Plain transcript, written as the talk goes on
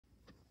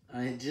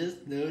I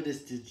just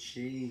noticed a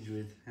change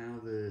with how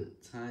the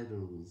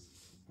titles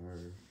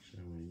are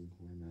showing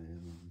when I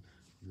am on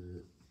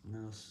the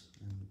mouse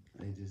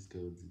and I just go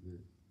to the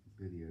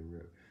video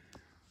row.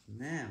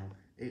 Now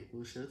it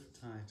will show the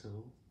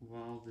title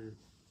while the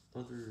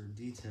other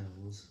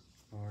details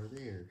are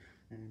there.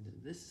 And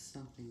this is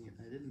something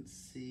I didn't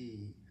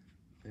see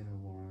in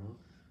a while,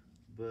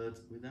 but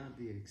without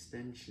the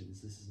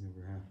extensions, this has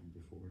never happened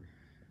before.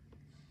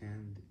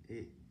 And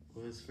it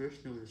was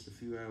first noticed a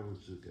few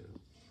hours ago.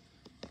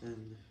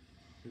 And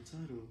the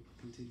title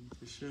continued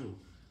to show.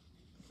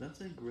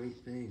 That's a great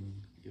thing.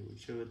 It would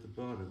show at the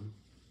bottom,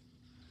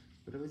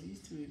 but I was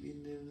used to it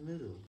being in the middle.